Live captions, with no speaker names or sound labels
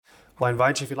Well, I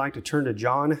invite you, if you'd like, to turn to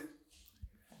John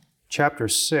chapter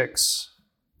 6.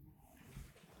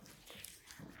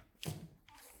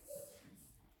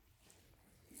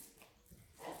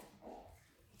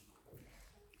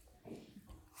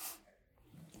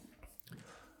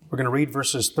 We're going to read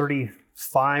verses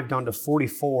 35 down to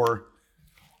 44,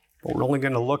 but we're only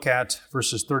going to look at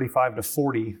verses 35 to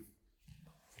 40.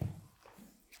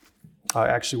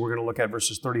 Actually, we're going to look at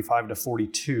verses 35 to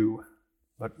 42,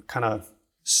 but kind of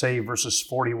save verses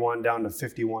 41 down to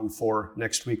 51 for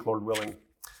next week, Lord willing.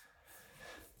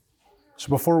 So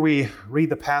before we read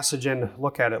the passage and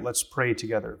look at it, let's pray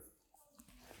together.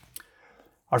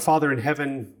 Our Father in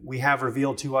heaven, we have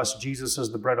revealed to us Jesus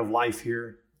as the bread of life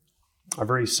here, our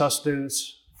very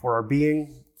sustenance for our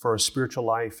being, for our spiritual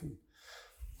life. And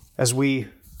as we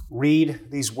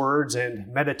read these words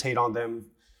and meditate on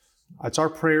them, it's our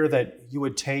prayer that you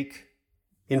would take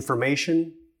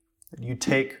information, that you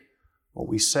take what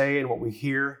we say and what we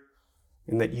hear,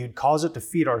 and that you'd cause it to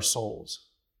feed our souls,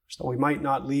 so that we might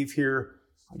not leave here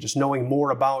just knowing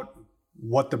more about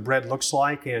what the bread looks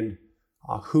like and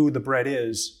who the bread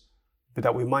is, but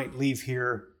that we might leave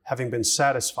here having been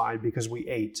satisfied because we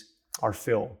ate our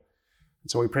fill.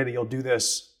 And so we pray that you'll do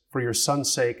this for your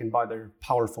Son's sake and by the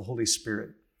powerful Holy Spirit.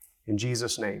 In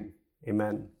Jesus' name,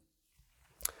 amen.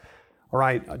 All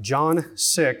right, John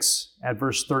 6 at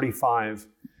verse 35.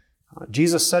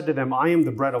 Jesus said to them, I am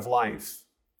the bread of life.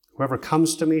 Whoever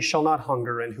comes to me shall not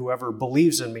hunger, and whoever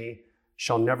believes in me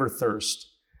shall never thirst.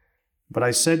 But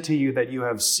I said to you that you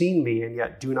have seen me and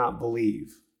yet do not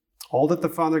believe. All that the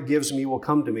Father gives me will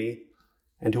come to me,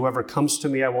 and whoever comes to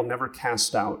me I will never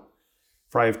cast out.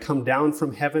 For I have come down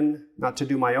from heaven not to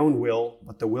do my own will,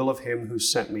 but the will of him who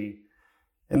sent me.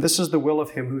 And this is the will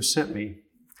of him who sent me,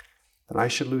 that I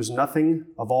should lose nothing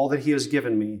of all that he has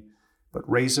given me, but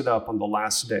raise it up on the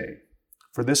last day.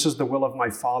 For this is the will of my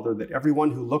Father, that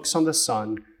everyone who looks on the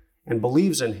Son and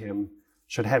believes in him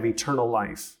should have eternal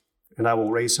life, and I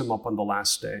will raise him up on the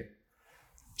last day.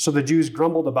 So the Jews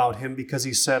grumbled about him because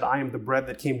he said, I am the bread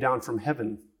that came down from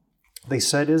heaven. They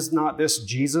said, is not this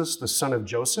Jesus, the son of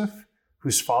Joseph,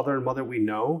 whose father and mother we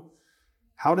know?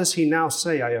 How does he now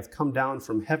say, I have come down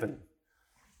from heaven?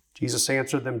 Jesus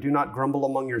answered them, do not grumble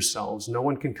among yourselves. No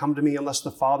one can come to me unless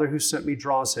the Father who sent me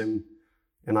draws him,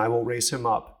 and I will raise him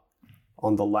up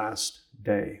on the last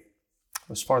day.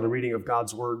 As far as the reading of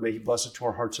God's word, may he bless it to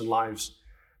our hearts and lives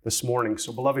this morning.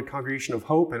 So, beloved congregation of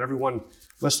hope and everyone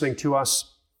listening to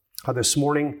us this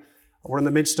morning, we're in the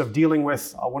midst of dealing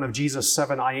with one of Jesus'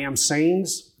 7 I am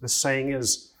sayings. This saying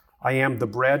is, I am the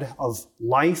bread of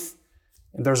life.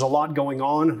 And there's a lot going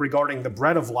on regarding the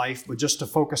bread of life, but just to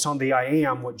focus on the I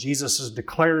am, what Jesus is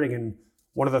declaring, and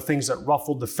one of the things that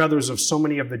ruffled the feathers of so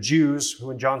many of the Jews,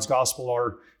 who in John's gospel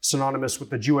are synonymous with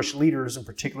the Jewish leaders, and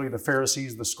particularly the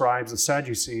Pharisees, the scribes, the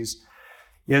Sadducees,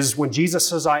 is when Jesus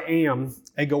says, I am,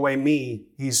 ego eimi,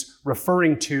 he's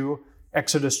referring to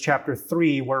Exodus chapter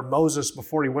 3, where Moses,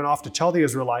 before he went off to tell the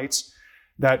Israelites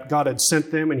that God had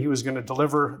sent them and he was going to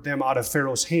deliver them out of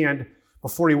Pharaoh's hand,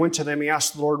 before he went to them, he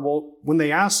asked the Lord, well, when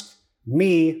they ask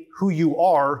me who you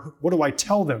are, what do I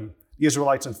tell them, the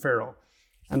Israelites and Pharaoh?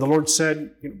 And the Lord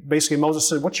said, basically Moses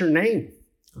said, what's your name?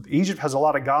 Egypt has a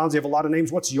lot of gods. They have a lot of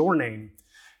names. What's your name?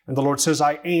 And the Lord says,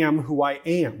 I am who I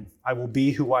am. I will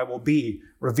be who I will be,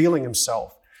 revealing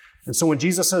himself. And so when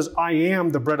Jesus says, I am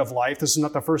the bread of life, this is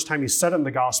not the first time he said in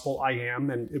the gospel, I am,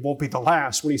 and it won't be the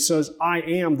last. When he says, I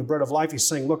am the bread of life, he's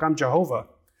saying, look, I'm Jehovah.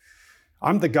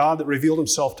 I'm the God that revealed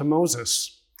himself to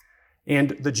Moses.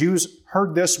 And the Jews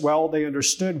heard this well. They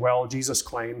understood well Jesus'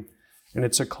 claim. And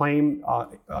it's a claim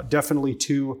definitely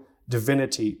to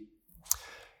divinity.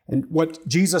 And what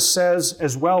Jesus says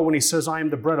as well when he says, I am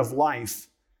the bread of life,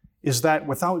 is that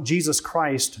without Jesus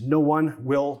Christ, no one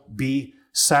will be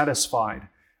satisfied.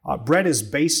 Bread is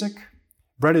basic.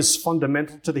 Bread is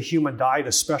fundamental to the human diet,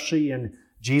 especially in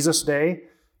Jesus' day,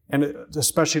 and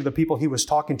especially the people he was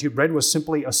talking to. Bread was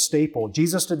simply a staple.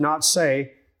 Jesus did not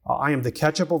say, I am the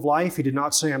ketchup of life. He did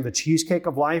not say, I'm the cheesecake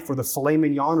of life, or the filet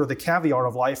mignon, or the caviar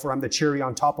of life, or I'm the cherry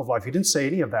on top of life. He didn't say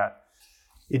any of that.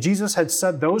 If Jesus had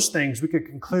said those things, we could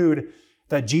conclude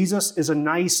that Jesus is a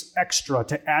nice extra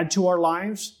to add to our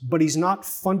lives, but he's not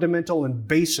fundamental and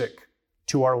basic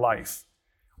to our life.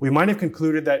 We might have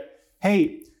concluded that,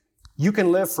 hey, you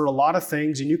can live for a lot of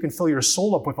things and you can fill your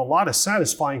soul up with a lot of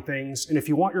satisfying things, and if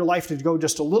you want your life to go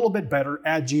just a little bit better,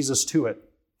 add Jesus to it.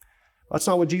 That's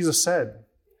not what Jesus said.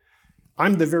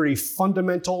 I'm the very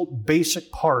fundamental,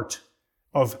 basic part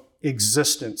of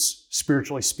existence,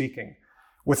 spiritually speaking.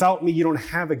 Without me, you don't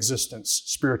have existence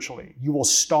spiritually. You will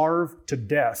starve to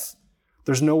death.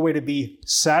 There's no way to be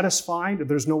satisfied.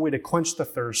 There's no way to quench the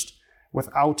thirst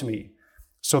without me.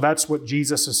 So that's what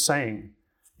Jesus is saying.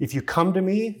 If you come to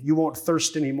me, you won't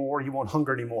thirst anymore, you won't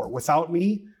hunger anymore. Without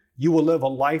me, you will live a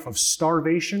life of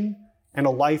starvation and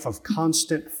a life of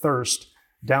constant thirst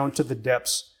down to the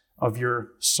depths of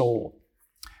your soul.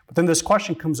 But then this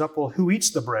question comes up, well, who eats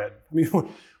the bread? I mean,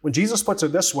 when Jesus puts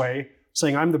it this way,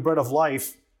 saying, I'm the bread of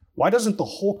life, why doesn't the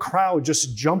whole crowd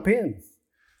just jump in?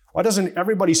 Why doesn't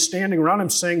everybody standing around him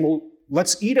saying, well,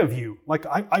 let's eat of you. Like,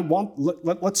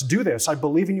 let's do this. I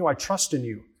believe in you. I trust in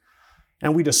you.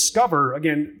 And we discover,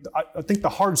 again, I think the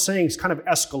hard sayings kind of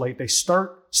escalate. They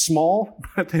start small,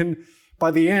 but then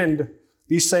by the end,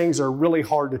 these sayings are really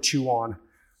hard to chew on.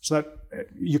 So that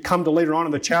you come to later on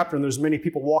in the chapter and there's many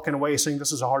people walking away saying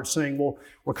this is a hard saying. Well,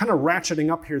 we're kind of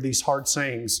ratcheting up here these hard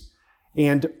sayings.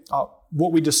 And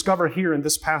what we discover here in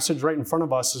this passage right in front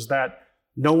of us is that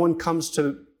no one comes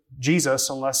to Jesus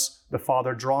unless the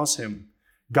Father draws him.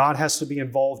 God has to be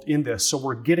involved in this. So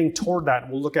we're getting toward that.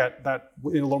 We'll look at that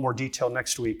in a little more detail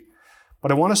next week.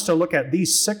 But I want us to look at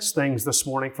these 6 things this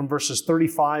morning from verses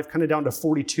 35 kind of down to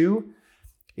 42.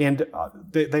 And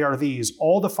they are these.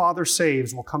 All the Father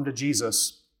saves will come to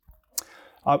Jesus.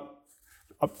 Let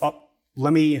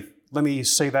me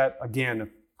say that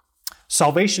again.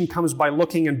 Salvation comes by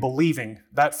looking and believing,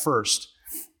 that first.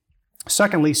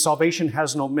 Secondly, salvation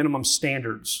has no minimum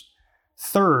standards.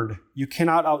 Third, you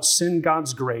cannot out-sin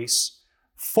God's grace.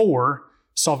 4,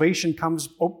 salvation comes,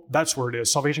 that's where it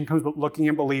is. Salvation comes by looking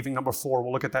and believing. Number 4,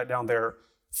 we'll look at that down there.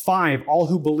 5, all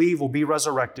who believe will be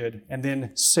resurrected. And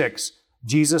then 6,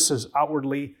 Jesus is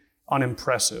outwardly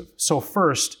unimpressive. So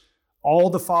first,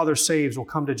 all the Father saves will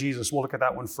come to Jesus. We'll look at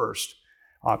that one first.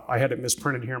 I had it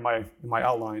misprinted here in my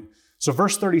outline. So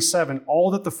verse 37, all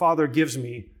that the Father gives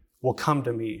me will come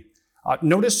to me.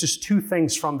 Notice just 2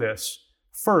 things from this.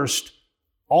 First,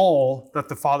 all that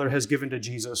the Father has given to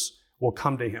Jesus will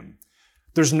come to him.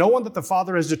 There's no one that the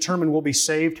Father has determined will be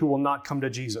saved who will not come to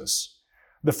Jesus.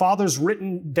 The Father's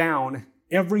written down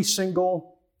every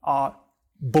single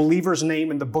believer's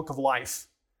name in the book of life.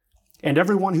 And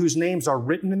everyone whose names are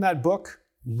written in that book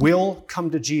will come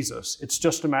to Jesus. It's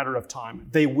just a matter of time.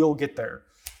 They will get there.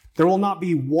 There will not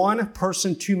be one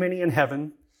person too many in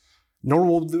heaven, nor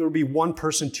will there be one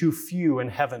person too few in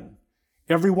heaven.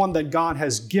 Everyone that God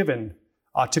has given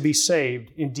to be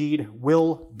saved, indeed,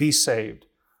 will be saved.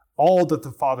 All that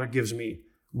the Father gives me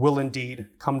will indeed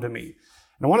come to me.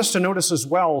 And I want us to notice as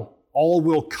well, all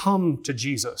will come to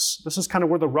Jesus. This is kind of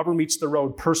where the rubber meets the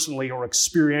road personally or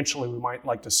experientially, we might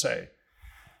like to say.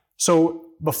 So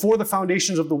before the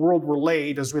foundations of the world were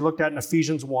laid, as we looked at in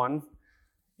Ephesians 1,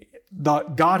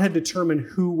 God had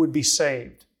determined who would be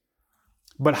saved.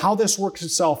 But how this works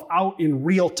itself out in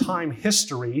real-time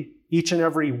history, each and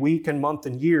every week and month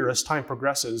and year as time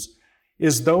progresses,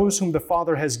 is those whom the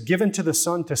Father has given to the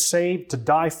Son to save, to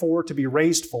die for, to be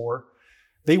raised for,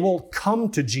 they will come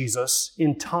to Jesus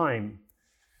in time.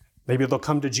 Maybe they'll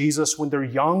come to Jesus when they're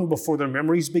young, before their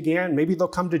memories began. Maybe they'll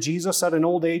come to Jesus at an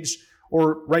old age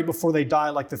or right before they die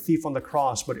like the thief on the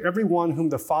cross. But everyone whom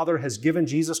the Father has given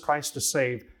Jesus Christ to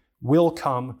save will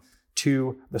come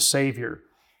to the Savior.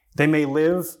 They may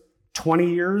live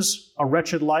 20 years a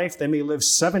wretched life. They may live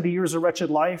 70 years a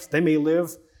wretched life. They may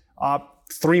live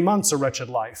 3 months a wretched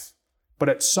life. But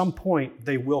at some point,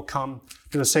 they will come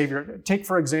to the Savior. Take,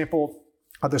 for example,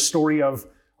 the story of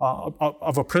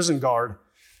a prison guard.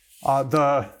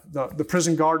 The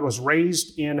prison guard was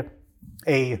raised in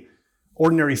a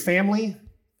ordinary family,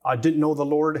 didn't know the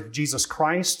Lord Jesus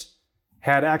Christ,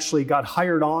 had actually got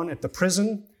hired on at the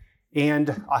prison,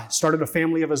 and started a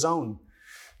family of his own.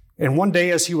 And one day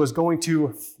as he was going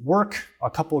to work, a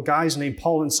couple of guys named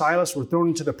Paul and Silas were thrown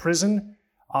into the prison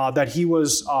that he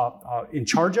was in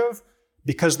charge of,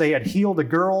 because they had healed a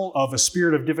girl of a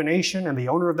spirit of divination, and the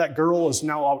owner of that girl is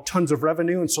now out tons of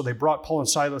revenue. And so they brought Paul and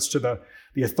Silas to the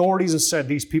authorities and said,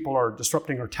 these people are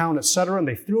disrupting our town, etc. And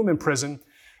they threw them in prison.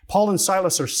 Paul and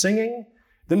Silas are singing.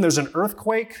 Then there's an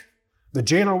earthquake. The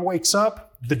jailer wakes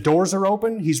up. The doors are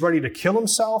open. He's ready to kill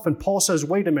himself. And Paul says,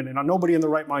 wait a minute. Now, nobody in the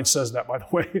right mind says that, by the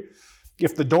way.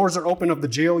 If the doors are open of the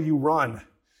jail, you run.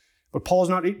 But Paul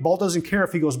doesn't care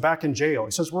if he goes back in jail.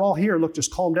 He says, we're all here. Look,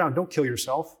 just calm down. Don't kill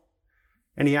yourself.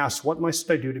 And he asks, what must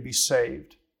I do to be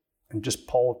saved? And just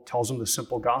Paul tells him the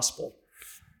simple gospel.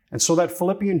 And so that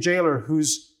Philippian jailer,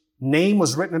 whose name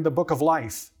was written in the book of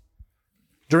life,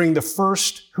 during the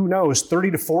first,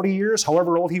 30 to 40 years,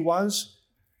 however old he was,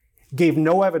 gave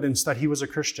no evidence that he was a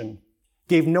Christian.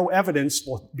 Gave no evidence,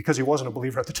 well, because he wasn't a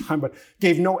believer at the time, but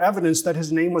gave no evidence that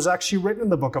his name was actually written in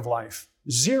the book of life.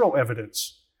 0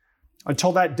 evidence.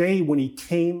 Until that day when he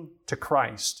came to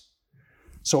Christ.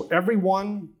 So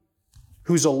everyone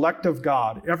who's elect of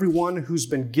God, everyone who's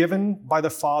been given by the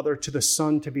Father to the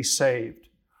Son to be saved,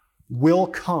 will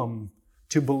come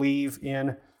to believe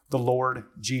in the Lord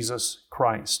Jesus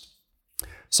Christ.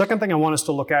 Second thing I want us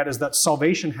to look at is that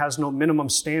salvation has no minimum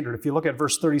standard. If you look at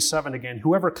verse 37 again,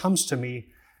 whoever comes to me,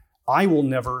 I will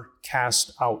never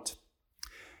cast out.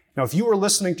 Now, if you were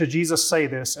listening to Jesus say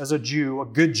this as a Jew, a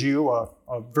good Jew,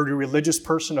 a very religious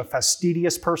person, a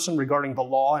fastidious person regarding the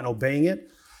law and obeying it,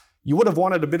 you would have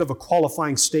wanted a bit of a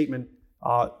qualifying statement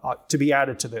to be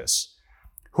added to this.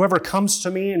 Whoever comes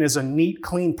to me and is a neat,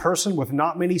 clean person with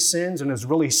not many sins and is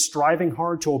really striving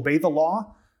hard to obey the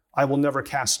law, I will never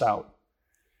cast out.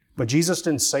 But Jesus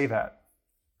didn't say that.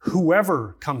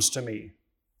 Whoever comes to me,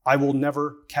 I will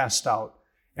never cast out.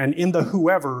 And in the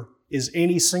whoever is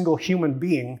any single human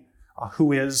being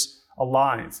who is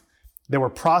alive. There were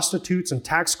prostitutes and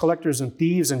tax collectors and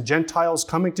thieves and Gentiles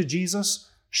coming to Jesus.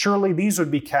 Surely these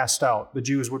would be cast out, the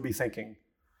Jews would be thinking.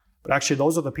 But actually,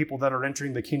 those are the people that are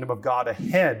entering the kingdom of God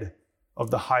ahead of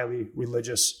the highly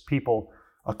religious people,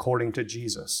 according to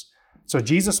Jesus. So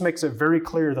Jesus makes it very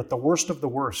clear that the worst of the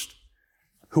worst,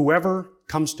 whoever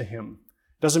comes to him,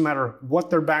 doesn't matter what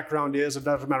their background is, it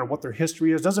doesn't matter what their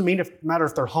history is, doesn't matter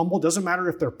if they're humble, doesn't matter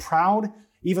if they're proud,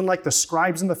 even like the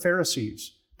scribes and the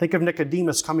Pharisees. Think of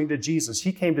Nicodemus coming to Jesus.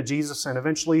 He came to Jesus and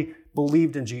eventually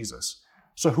believed in Jesus.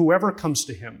 So whoever comes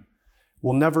to him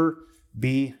will never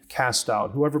be cast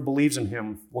out. Whoever believes in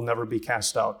him will never be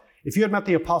cast out. If you had met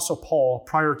the Apostle Paul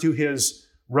prior to his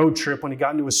road trip when he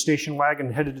got into his station wagon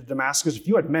and headed to Damascus, if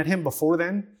you had met him before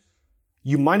then,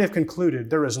 you might have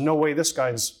concluded there is no way this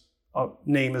guy's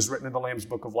name is written in the Lamb's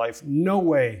Book of Life. No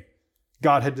way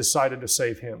God had decided to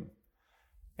save him.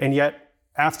 And yet,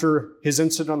 after his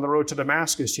incident on the road to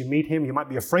Damascus, you meet him, you might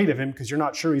be afraid of him because you're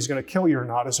not sure he's going to kill you or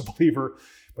not as a believer.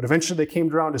 But eventually they came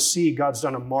around to see God's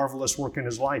done a marvelous work in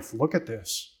his life. Look at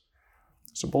this.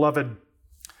 So, beloved,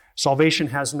 salvation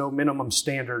has no minimum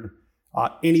standard.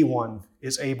 Anyone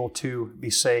is able to be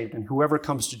saved. And whoever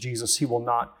comes to Jesus, he will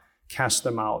not cast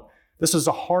them out. This is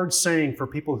a hard saying for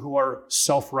people who are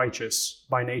self-righteous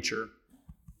by nature.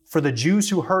 For the Jews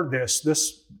who heard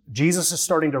this, Jesus is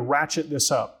starting to ratchet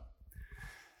this up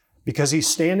because he's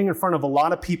standing in front of a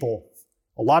lot of people,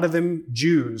 a lot of them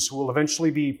Jews who will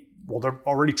eventually be, they're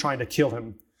already trying to kill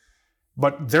him.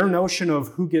 But their notion of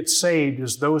who gets saved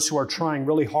is those who are trying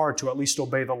really hard to at least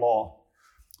obey the law.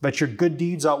 That your good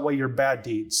deeds outweigh your bad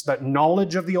deeds. That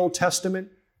knowledge of the Old Testament,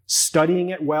 studying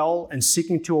it well and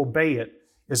seeking to obey it,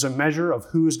 is a measure of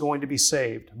who is going to be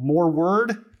saved. More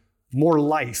word, more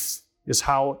life is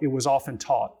how it was often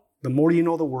taught. The more you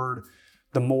know the word,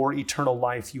 the more eternal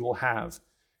life you will have.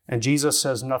 And Jesus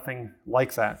says nothing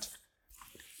like that.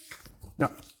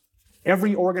 Now,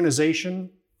 every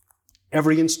organization,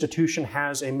 every institution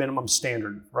has a minimum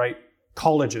standard, right?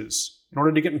 Colleges. In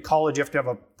order to get in college, you have to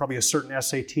have probably a certain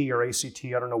SAT or ACT.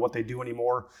 I don't know what they do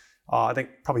anymore. I think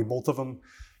probably both of them.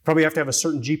 Probably have to have a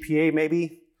certain GPA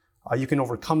maybe. You can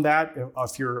overcome that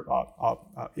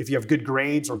if you have good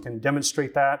grades or can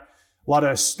demonstrate that. A lot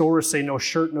of stores say no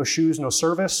shirt, no shoes, no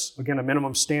service. Again, a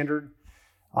minimum standard.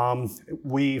 I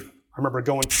remember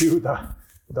going to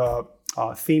the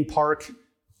theme park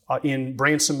in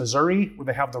Branson, Missouri, where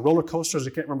they have the roller coasters.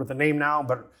 I can't remember the name now,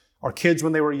 but our kids,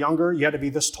 when they were younger, you had to be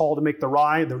this tall to make the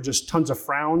ride. There were just tons of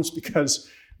frowns because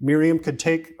Miriam could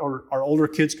take, or our older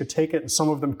kids could take it, and some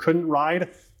of them couldn't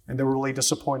ride, and they were really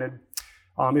disappointed.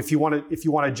 If you want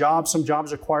a job, some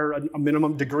jobs require a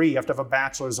minimum degree. You have to have a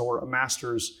bachelor's or a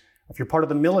master's. If you're part of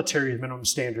the military, minimum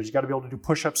standards. You got to be able to do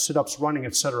push-ups, sit-ups, running,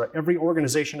 etc. Every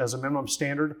organization has a minimum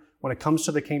standard. When it comes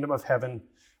to the kingdom of heaven,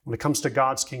 when it comes to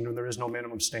God's kingdom, there is no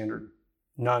minimum standard.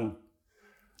 None.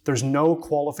 There's no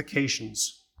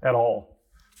qualifications at all.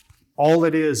 All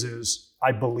it is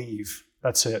I believe.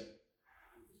 That's it.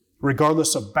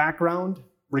 Regardless of background,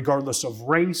 regardless of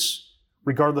race,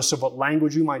 regardless of what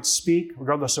language you might speak,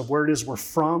 regardless of where it is we're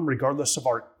from, regardless of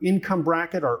our income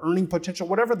bracket, our earning potential,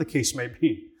 whatever the case may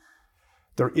be,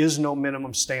 there is no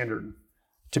minimum standard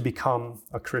to become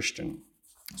a Christian.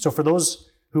 So for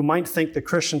those who might think that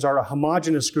Christians are a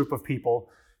homogeneous group of people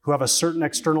who have a certain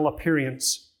external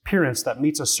appearance that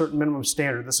meets a certain minimum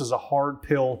standard, this is a hard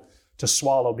pill to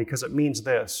swallow because it means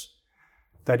this,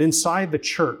 that inside the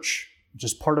church, which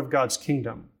is part of God's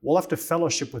kingdom, we'll have to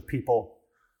fellowship with people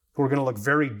who are going to look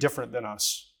very different than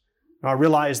us. Now, I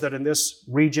realize that in this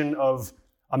region of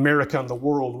America and the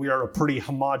world, we are a pretty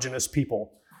homogeneous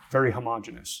people, very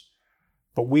homogeneous.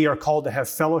 But we are called to have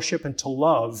fellowship and to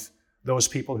love those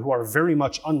people who are very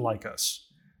much unlike us.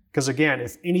 Because again,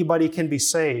 if anybody can be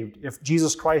saved, if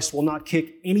Jesus Christ will not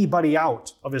kick anybody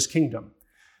out of his kingdom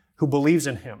who believes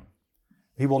in him,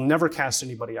 he will never cast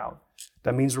anybody out.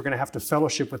 That means we're going to have to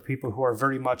fellowship with people who are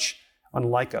very much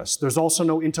unlike us. There's also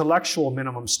no intellectual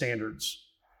minimum standards.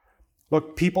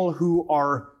 Look, people who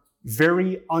are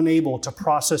very unable to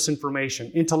process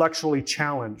information, intellectually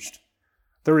challenged,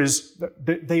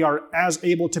 they are as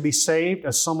able to be saved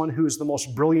as someone who is the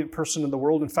most brilliant person in the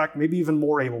world. In fact, maybe even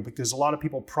more able, because a lot of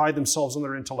people pride themselves on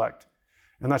their intellect,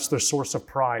 and that's their source of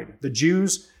pride. The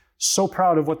Jews, so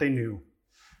proud of what they knew.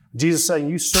 Jesus saying,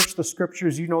 you search the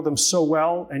scriptures, you know them so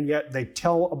well, and yet they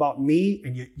tell about me,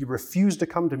 and you refuse to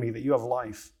come to me that you have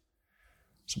life.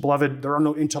 So, beloved, there are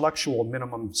no intellectual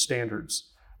minimum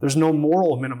standards. There's no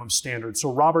moral minimum standards.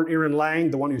 So Robert Aaron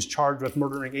Lang, the one who's charged with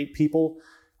murdering 8 people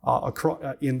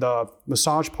in the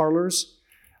massage parlors,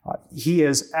 he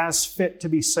is as fit to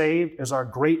be saved as our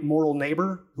great moral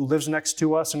neighbor who lives next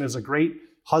to us and is a great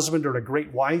husband or a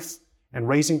great wife and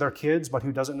raising their kids, but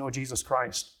who doesn't know Jesus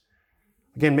Christ.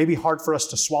 Again, maybe hard for us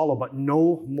to swallow, but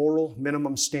no moral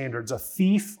minimum standards. A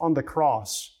thief on the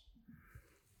cross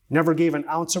never gave an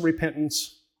ounce of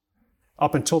repentance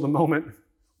up until the moment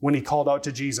when he called out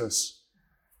to Jesus,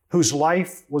 whose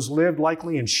life was lived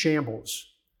likely in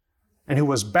shambles, and who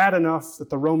was bad enough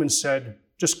that the Romans said,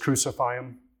 just crucify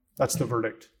him. That's the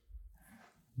verdict.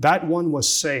 That one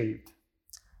was saved.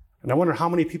 And I wonder how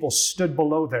many people stood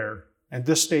below there and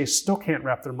this day still can't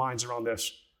wrap their minds around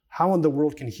this. How in the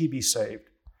world can he be saved?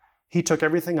 He took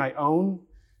everything I own.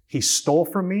 He stole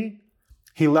from me.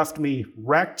 He left me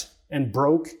wrecked and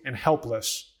broke and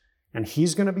helpless. And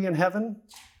he's going to be in heaven?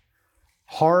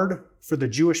 Hard for the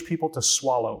Jewish people to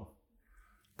swallow.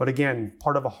 But again,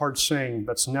 part of a hard saying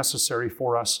that's necessary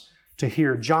for us to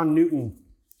hear. John Newton,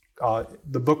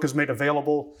 the book is made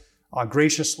available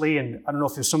graciously, and I don't know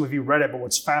if some of you read it, but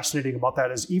what's fascinating about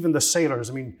that is even the sailors,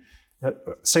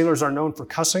 sailors are known for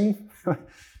cussing.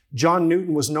 John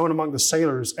Newton was known among the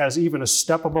sailors as even a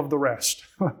step above the rest,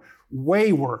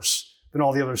 way worse than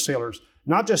all the other sailors,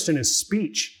 not just in his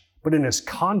speech, but in his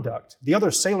conduct. The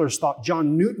other sailors thought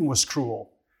John Newton was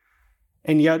cruel.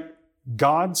 And yet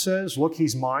God says, look,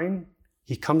 he's mine.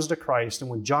 He comes to Christ. And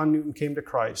when John Newton came to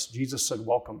Christ, Jesus said,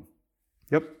 welcome.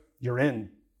 Yep, you're in.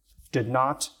 Did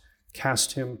not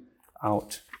cast him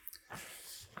out.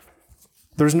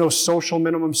 There's no social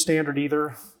minimum standard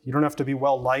either. You don't have to be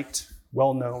well-liked,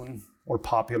 well-known, or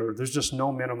popular. There's just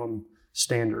no minimum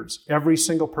standards. Every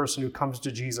single person who comes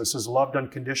to Jesus is loved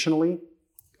unconditionally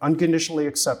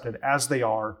accepted as they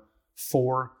are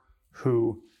for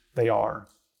who they are.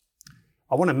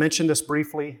 I want to mention this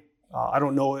briefly. I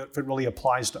don't know if it really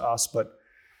applies to us, but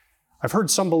I've heard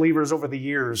some believers over the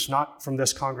years, not from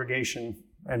this congregation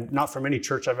and not from any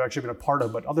church I've actually been a part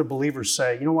of, but other believers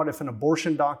say, you know what, if an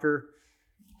abortion doctor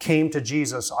came to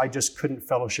Jesus, I just couldn't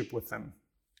fellowship with them.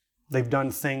 They've done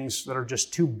things that are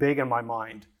just too big in my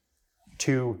mind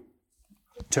to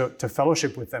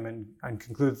fellowship with them and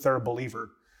conclude that they're a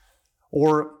believer.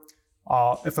 Or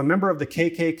if a member of the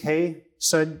KKK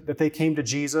said that they came to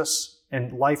Jesus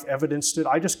and life evidenced it,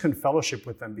 I just couldn't fellowship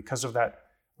with them because of that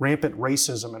rampant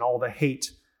racism and all the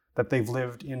hate that they've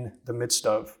lived in the midst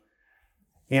of.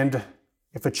 And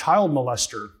if a child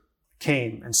molester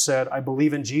came and said, I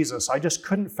believe in Jesus, I just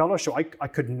couldn't fellowship. I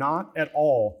could not at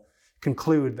all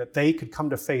conclude that they could come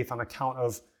to faith on account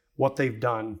of what they've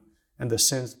done and the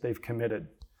sins that they've committed.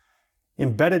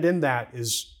 Embedded in that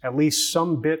is at least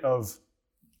some bit of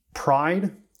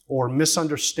pride or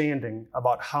misunderstanding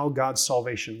about how God's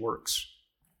salvation works.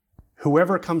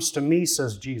 Whoever comes to me,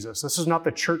 says Jesus. This is not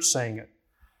the church saying it.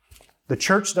 The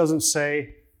church doesn't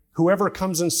say, whoever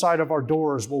comes inside of our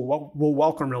doors will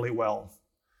welcome really well.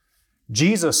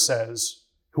 Jesus says,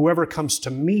 whoever comes to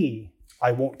me,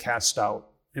 I won't cast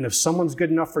out. And if someone's good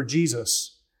enough for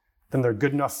Jesus, then they're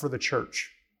good enough for the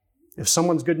church. If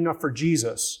someone's good enough for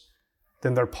Jesus,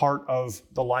 then they're part of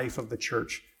the life of the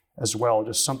church as well.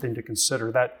 Just something to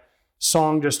consider. That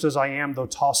song, Just As I Am, though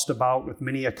tossed about with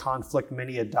many a conflict,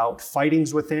 many a doubt,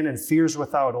 fightings within and fears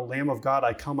without, O Lamb of God,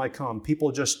 I come, I come.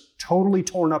 People just totally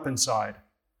torn up inside.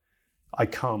 I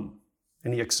come,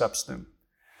 and he accepts them.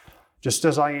 Just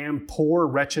as I am, poor,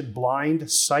 wretched,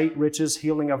 blind, sight, riches,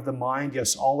 healing of the mind,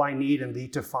 yes, all I need in thee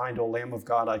to find, O Lamb of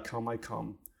God, I come, I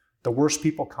come. The worst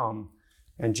people come,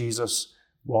 and Jesus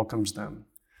welcomes them.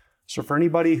 So for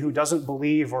anybody who doesn't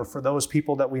believe, or for those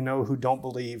people that we know who don't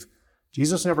believe,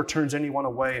 Jesus never turns anyone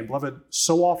away. And beloved,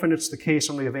 so often it's the case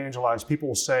when we evangelize, people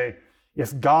will say,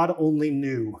 if God only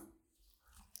knew,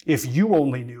 if you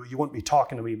only knew, you wouldn't be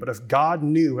talking to me. But if God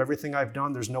knew everything I've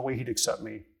done, there's no way he'd accept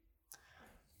me.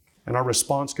 And our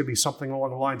response could be something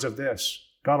along the lines of this.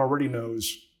 God already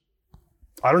knows.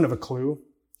 I don't have a clue.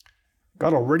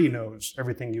 God already knows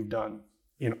everything you've done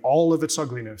in all of its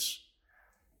ugliness.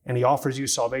 and he offers you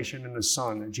salvation in his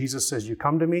Son. And Jesus says, you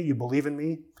come to me, you believe in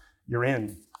me, you're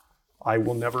in. I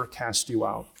will never cast you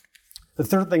out. The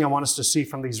third thing I want us to see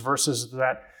from these verses is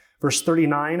that verse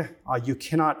 39, you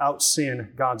cannot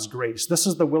out-sin God's grace. This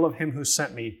is the will of him who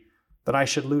sent me, that I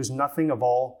should lose nothing of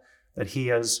all that he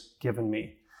has given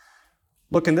me.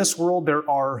 Look, in this world, there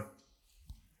are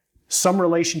some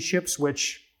relationships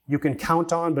which you can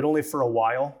count on, but only for a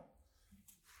while.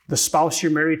 The spouse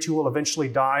you're married to will eventually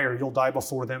die, or you'll die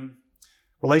before them.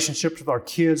 Relationships with our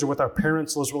kids or with our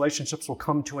parents, those relationships will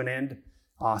come to an end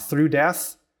through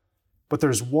death. But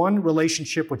there's one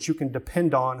relationship which you can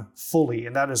depend on fully,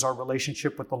 and that is our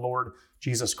relationship with the Lord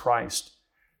Jesus Christ.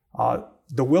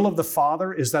 The will of the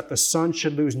Father is that the Son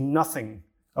should lose nothing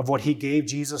of what he gave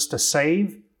Jesus to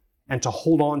save and to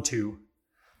hold on to.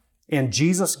 And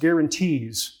Jesus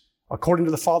guarantees, according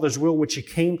to the Father's will, which he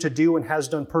came to do and has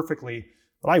done perfectly,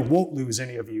 that I won't lose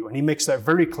any of you. And he makes that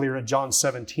very clear in John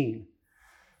 17.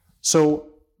 So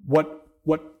what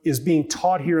is being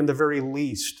taught here in the very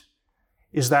least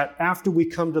is that after we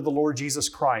come to the Lord Jesus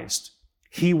Christ,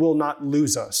 he will not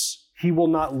lose us. He will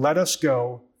not let us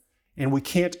go, and we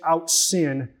can't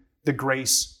out-sin the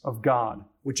grace of God,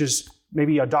 which is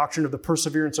maybe a doctrine of the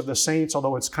perseverance of the saints,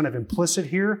 although it's kind of implicit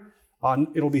here.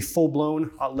 It'll be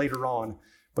full-blown later on,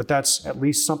 but that's at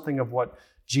least something of what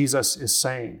Jesus is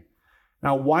saying.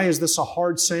 Now, why is this a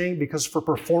hard saying? Because for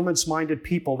performance-minded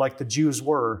people like the Jews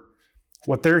were,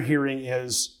 what they're hearing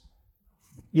is,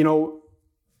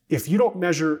 if you don't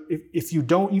measure,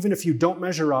 even if you don't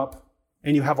measure up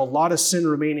and you have a lot of sin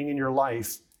remaining in your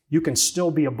life, you can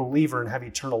still be a believer and have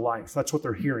eternal life. That's what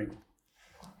they're hearing.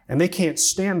 And they can't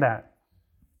stand that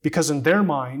because in their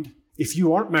mind, if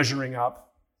you aren't measuring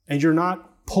up and you're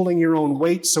not pulling your own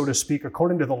weight, so to speak,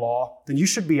 according to the law, then you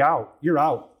should be out. You're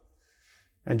out.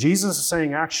 And Jesus is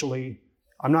saying, actually,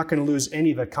 I'm not going to lose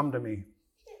any that come to me.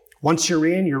 Once you're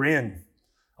in, you're in.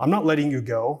 I'm not letting you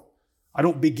go. I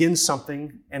don't begin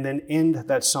something and then end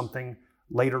that something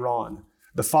later on.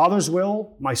 The Father's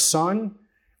will, my Son,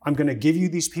 I'm going to give you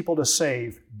these people to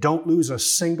save. Don't lose a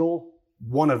single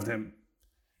one of them.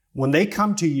 When they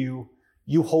come to you,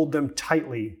 you hold them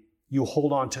tightly. You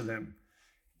hold on to them.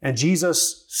 And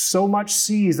Jesus so much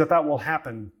sees that will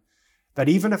happen, that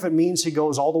even if it means he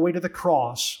goes all the way to the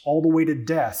cross, all the way to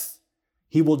death,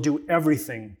 he will do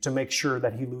everything to make sure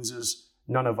that he loses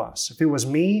none of us. If it was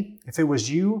me, if it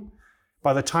was you,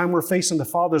 by the time we're facing the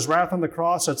Father's wrath on the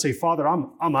cross, I'd say, Father,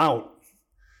 I'm out.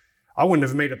 I wouldn't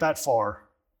have made it that far.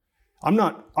 I'm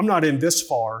not in this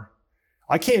far.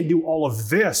 I can't do all of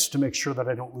this to make sure that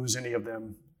I don't lose any of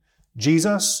them.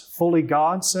 Jesus, fully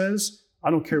God, says,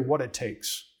 I don't care what it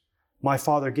takes. My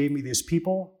Father gave me these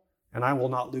people, and I will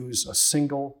not lose a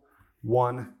single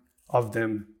one of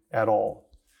them at all.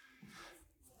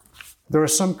 There are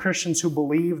some Christians who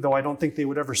believe, though I don't think they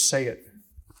would ever say it,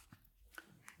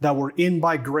 that we're in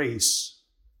by grace,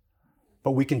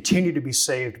 but we continue to be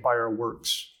saved by our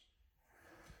works.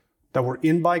 That we're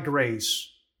in by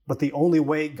grace, but the only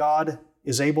way God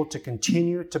is able to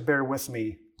continue to bear with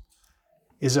me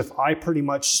is if I pretty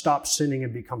much stop sinning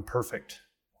and become perfect.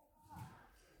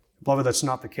 Beloved, that's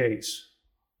not the case.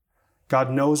 God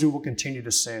knows we will continue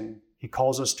to sin. He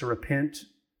calls us to repent,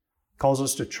 calls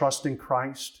us to trust in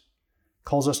Christ,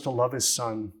 calls us to love his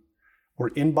Son. We're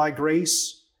in by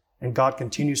grace, and God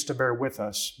continues to bear with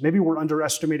us. Maybe we're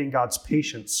underestimating God's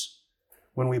patience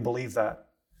when we believe that.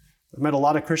 I've met a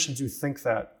lot of Christians who think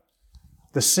that.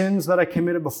 The sins that I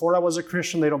committed before I was a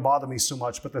Christian, they don't bother me so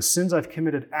much, but the sins I've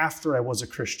committed after I was a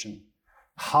Christian,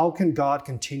 how can God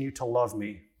continue to love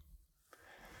me?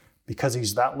 Because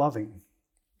he's that loving,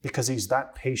 because he's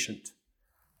that patient,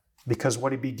 because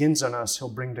what he begins in us, he'll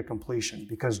bring to completion,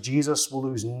 because Jesus will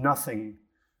lose nothing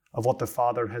of what the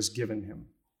Father has given him.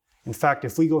 In fact,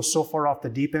 if we go so far off the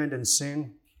deep end in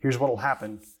sin, here's what will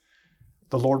happen.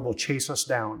 The Lord will chase us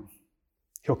down.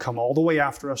 He'll come all the way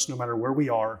after us no matter where we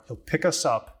are. He'll pick us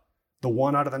up, the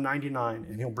one out of the 99,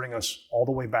 and he'll bring us all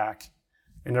the way back.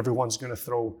 And everyone's going to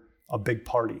throw a big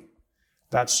party.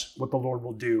 That's what the Lord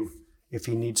will do if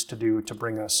he needs to do to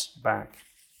bring us back.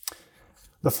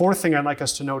 The fourth thing I'd like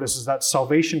us to notice is that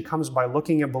salvation comes by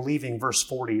looking and believing, verse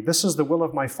 40. This is the will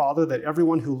of my Father, that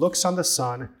everyone who looks on the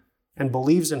Son and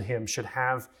believes in him should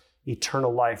have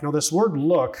eternal life. Now, this word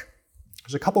look,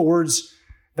 there's a couple words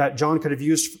that John could have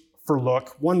used for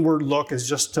look. One word look is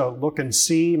just to look and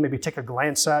see, maybe take a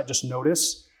glance at, just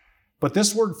notice. But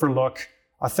this word for look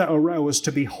was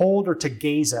to behold or to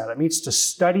gaze at. It means to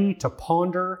study, to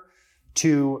ponder,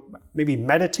 to maybe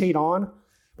meditate on,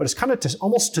 but it's kind of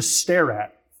almost to stare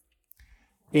at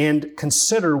and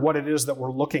consider what it is that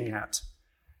we're looking at.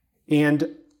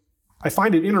 And I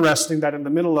find it interesting that in the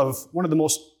middle of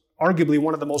arguably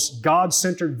one of the most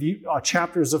God-centered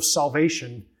chapters of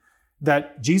salvation,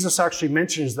 that Jesus actually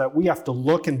mentions that we have to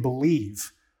look and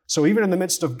believe. So even in the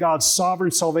midst of God's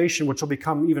sovereign salvation, which will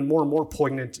become even more and more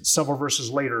poignant several verses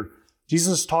later,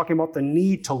 Jesus is talking about the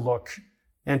need to look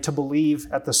and to believe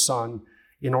at the Son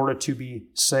in order to be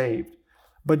saved.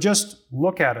 But just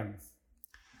look at him.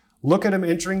 Look at him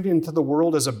entering into the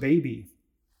world as a baby.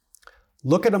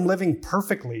 Look at him living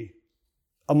perfectly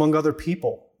among other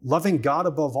people, loving God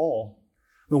above all.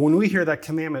 But when we hear that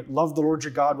commandment, love the Lord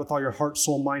your God with all your heart,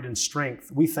 soul, mind, and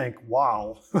strength, we think,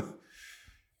 wow,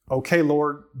 okay,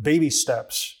 Lord, baby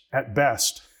steps at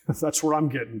best. That's where I'm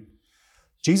getting.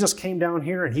 Jesus came down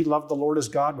here and he loved the Lord his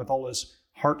God with all his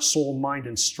heart, soul, mind,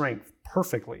 and strength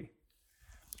perfectly.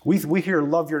 We hear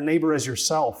love your neighbor as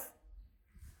yourself.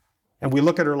 And we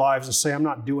look at our lives and say, I'm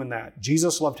not doing that.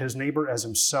 Jesus loved his neighbor as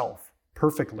himself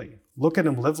perfectly. Look at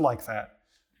him live like that.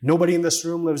 Nobody in this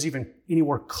room lives even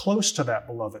anywhere close to that,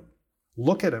 beloved.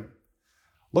 Look at him.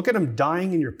 Look at him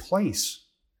dying in your place.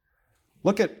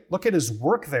 Look at his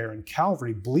work there in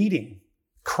Calvary, bleeding,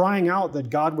 crying out that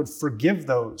God would forgive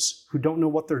those who don't know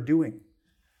what they're doing.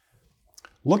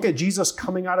 Look at Jesus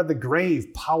coming out of the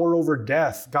grave, power over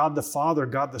death, God the Father,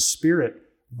 God the Spirit,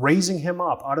 raising him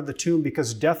up out of the tomb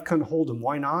because death couldn't hold him.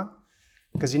 Why not?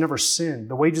 Because he never sinned.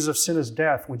 The wages of sin is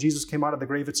death. When Jesus came out of the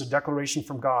grave, it's a declaration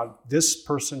from God. This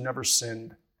person never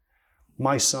sinned.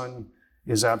 My son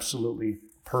is absolutely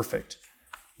perfect.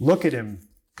 Look at him,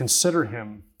 consider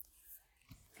him,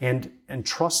 and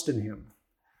trust in him.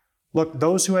 Look,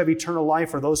 those who have eternal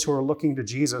life are those who are looking to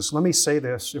Jesus. Let me say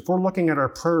this. If we're looking at our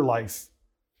prayer life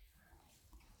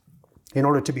in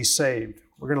order to be saved,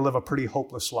 we're going to live a pretty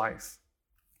hopeless life.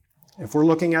 If we're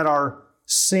looking at our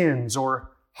sins or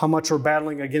how much we're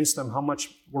battling against them, how much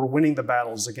we're winning the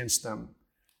battles against them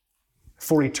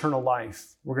for eternal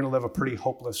life, we're going to live a pretty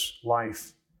hopeless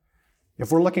life.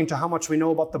 If we're looking to how much we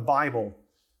know about the Bible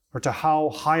or to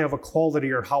how high of a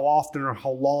quality or how often or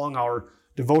how long our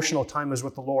devotional time is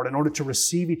with the Lord in order to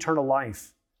receive eternal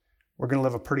life, we're going to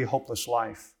live a pretty hopeless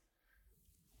life.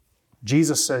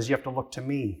 Jesus says you have to look to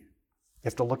me. You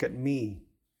have to look at me,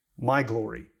 my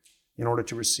glory, in order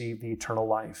to receive the eternal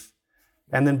life.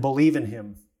 And then believe in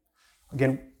him.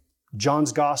 Again,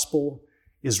 John's gospel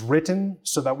is written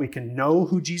so that we can know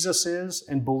who Jesus is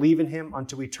and believe in him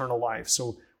unto eternal life.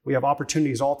 So we have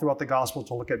opportunities all throughout the gospel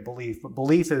to look at belief. But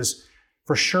belief is,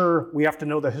 for sure, we have to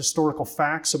know the historical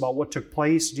facts about what took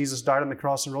place. Jesus died on the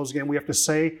cross and rose again. We have to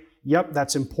say, yep,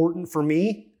 that's important for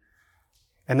me.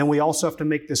 And then we also have to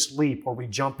make this leap where we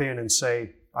jump in and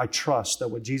say, I trust that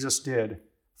what Jesus did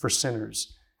for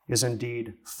sinners is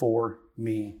indeed for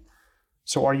me.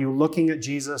 So are you looking at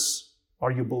Jesus?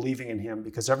 Are you believing in him?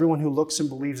 Because everyone who looks and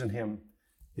believes in him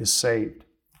is saved.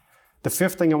 The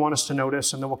fifth thing I want us to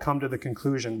notice, and then we'll come to the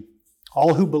conclusion,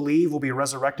 all who believe will be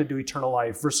resurrected to eternal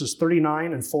life. Verses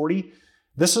 39 and 40,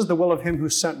 this is the will of him who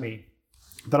sent me,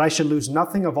 that I should lose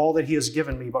nothing of all that he has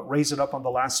given me, but raise it up on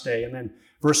the last day. And then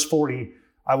verse 40,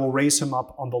 I will raise him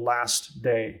up on the last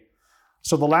day.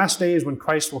 So the last day is when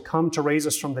Christ will come to raise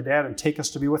us from the dead and take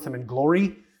us to be with him in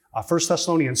glory. 1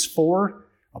 Thessalonians 4,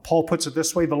 Paul puts it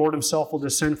this way, the Lord himself will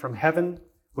descend from heaven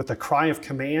with a cry of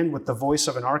command, with the voice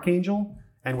of an archangel,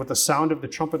 and with the sound of the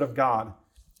trumpet of God,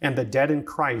 and the dead in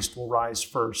Christ will rise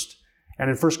first. And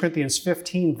in 1 Corinthians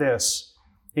 15, this,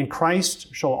 in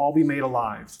Christ shall all be made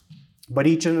alive, but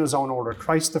each in his own order,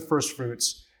 Christ the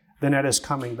firstfruits, then at his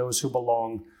coming those who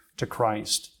belong to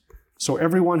Christ. So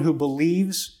everyone who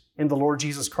believes in the Lord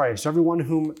Jesus Christ, everyone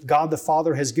whom God the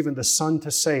Father has given the Son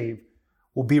to save,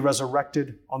 will be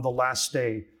resurrected on the last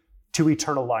day to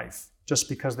eternal life, just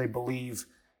because they believe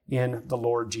in the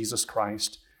Lord Jesus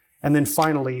Christ. And then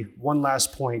finally, one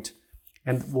last point,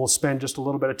 and we'll spend just a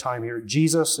little bit of time here.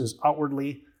 Jesus is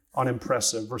outwardly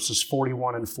unimpressive, verses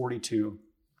 41 and 42.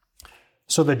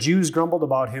 So the Jews grumbled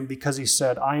about him because he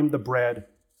said, I am the bread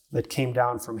that came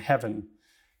down from heaven.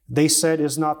 They said,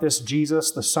 is not this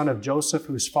Jesus, the son of Joseph,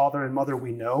 whose father and mother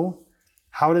we know?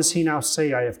 How does he now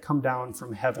say, I have come down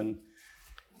from heaven?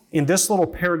 In this little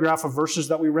paragraph of verses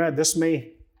that we read, this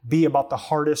may be about the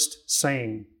hardest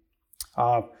saying.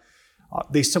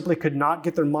 They simply could not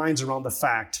get their minds around the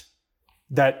fact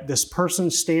that this person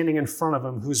standing in front of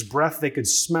them, whose breath they could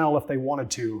smell if they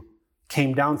wanted to,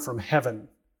 came down from heaven.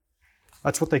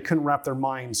 That's what they couldn't wrap their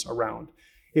minds around.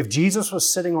 If Jesus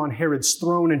was sitting on Herod's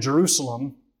throne in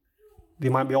Jerusalem, they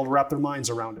might be able to wrap their minds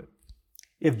around it.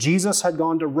 If Jesus had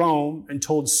gone to Rome and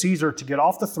told Caesar to get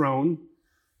off the throne,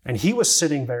 and he was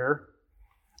sitting there,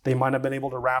 they might have been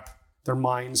able to wrap their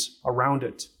minds around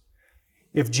it.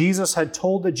 If Jesus had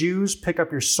told the Jews, pick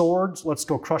up your swords, let's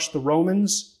go crush the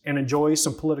Romans and enjoy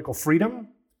some political freedom,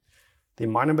 they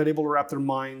might have been able to wrap their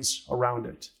minds around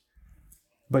it.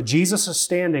 But Jesus is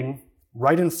standing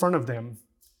right in front of them.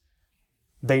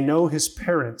 They know his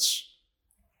parents.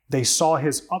 They saw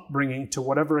his upbringing to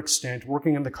whatever extent,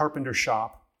 working in the carpenter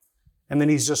shop. And then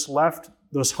he's just left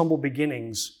those humble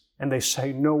beginnings, and they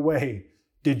say, no way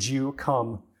did you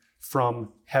come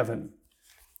from heaven.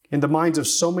 In the minds of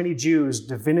so many Jews,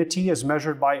 divinity is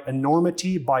measured by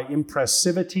enormity, by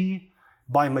impressivity,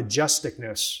 by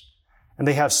majesticness. And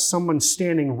they have someone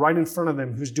standing right in front of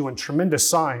them who's doing tremendous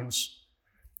signs,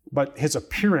 but his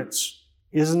appearance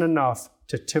isn't enough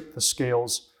to tip the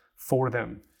scales for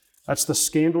them. That's the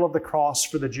scandal of the cross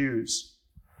for the Jews.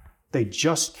 They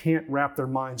just can't wrap their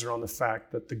minds around the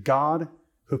fact that the God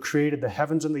who created the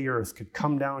heavens and the earth could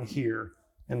come down here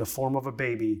in the form of a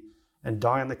baby and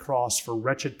die on the cross for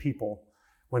wretched people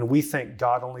when we think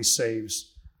God only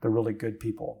saves the really good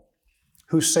people.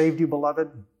 Who saved you, beloved?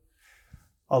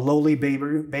 A lowly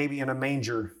baby in a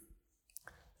manger.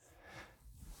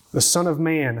 The Son of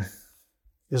Man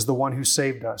is the one who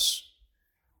saved us.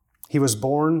 He was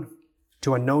born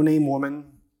to a no-name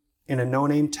woman in a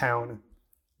no-name town,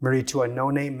 married to a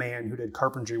no-name man who did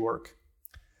carpentry work.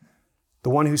 The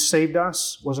one who saved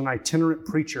us was an itinerant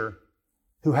preacher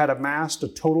who had amassed a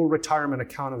total retirement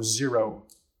account of 0,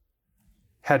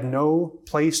 had no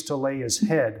place to lay his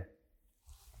head,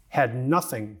 had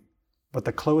nothing but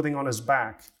the clothing on his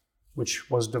back, which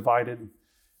was divided,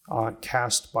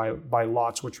 cast by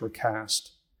lots which were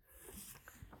cast.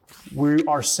 We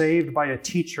are saved by a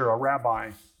teacher, a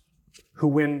rabbi, who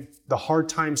when the hard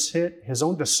times hit, his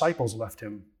own disciples left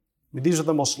him. I mean, these are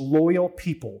the most loyal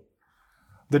people.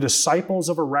 The disciples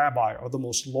of a rabbi are the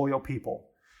most loyal people.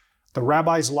 The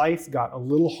rabbi's life got a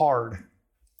little hard,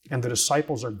 and the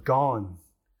disciples are gone.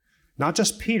 Not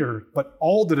just Peter, but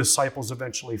all the disciples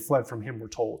eventually fled from him, we're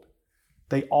told.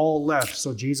 They all left,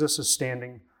 so Jesus is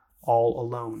standing all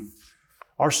alone.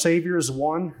 Our Savior is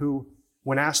one who,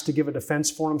 when asked to give a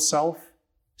defense for himself,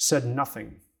 said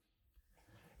nothing.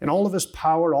 In all of his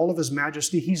power, all of his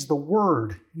majesty, he's the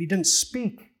Word, and he didn't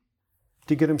speak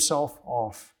to get himself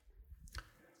off.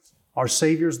 Our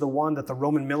Savior is the one that the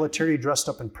Roman military, dressed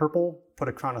up in purple, put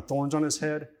a crown of thorns on his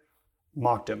head,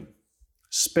 mocked him,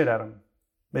 spit at him,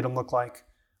 made him look like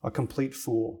a complete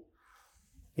fool.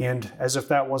 And as if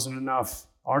that wasn't enough,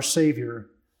 our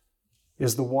Savior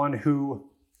is the one who,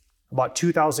 about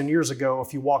 2,000 years ago,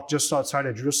 if you walked just outside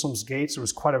of Jerusalem's gates, there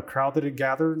was quite a crowd that had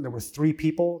gathered. There were 3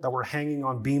 people that were hanging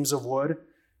on beams of wood.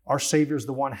 Our Savior is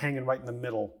the one hanging right in the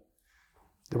middle.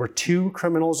 There were 2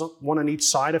 criminals, one on each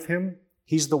side of him.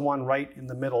 He's the one right in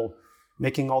the middle,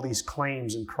 making all these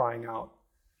claims and crying out.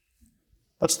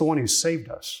 That's the one who saved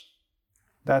us.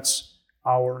 That's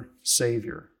our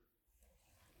Savior.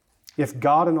 If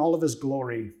God in all of his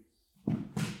glory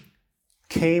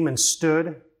came and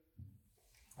stood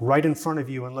right in front of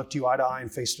you and looked you eye to eye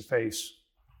and face to face,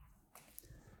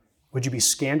 would you be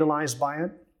scandalized by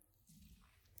it?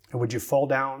 Or would you fall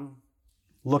down,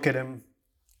 look at him,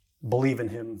 believe in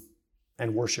him,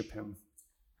 and worship him?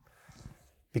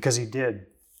 Because he did.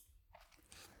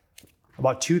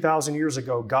 About 2,000 years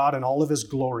ago, God in all of his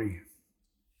glory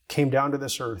came down to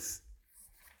this earth,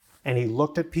 and he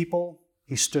looked at people.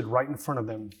 He stood right in front of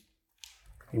them.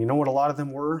 And you know what a lot of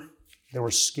them were? They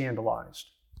were scandalized.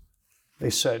 They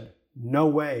said, no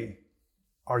way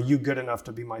are you good enough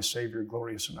to be my Savior,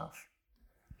 glorious enough.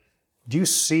 Do you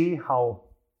see how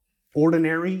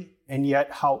ordinary and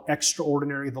yet how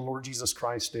extraordinary the Lord Jesus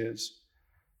Christ is?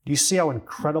 Do you see how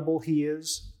incredible he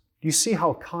is? Do you see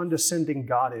how condescending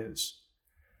God is?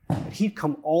 That he'd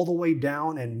come all the way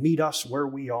down and meet us where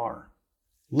we are.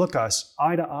 Look us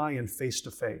eye to eye and face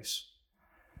to face.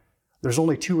 There's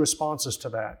only 2 responses to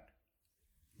that.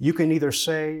 You can either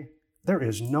say, there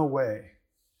is no way,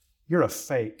 you're a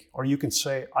fake, or you can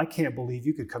say, I can't believe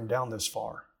you could come down this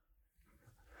far.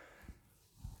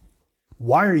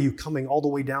 Why are you coming all the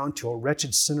way down to a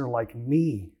wretched sinner like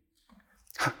me?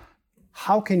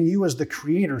 How can you as the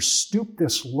Creator stoop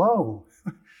this low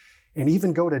and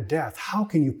even go to death? How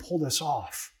can you pull this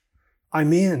off?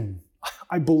 I'm in.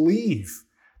 I believe.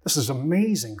 This is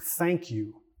amazing. Thank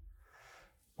you.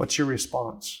 What's your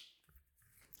response?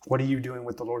 What are you doing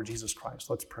with the Lord Jesus Christ?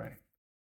 Let's pray.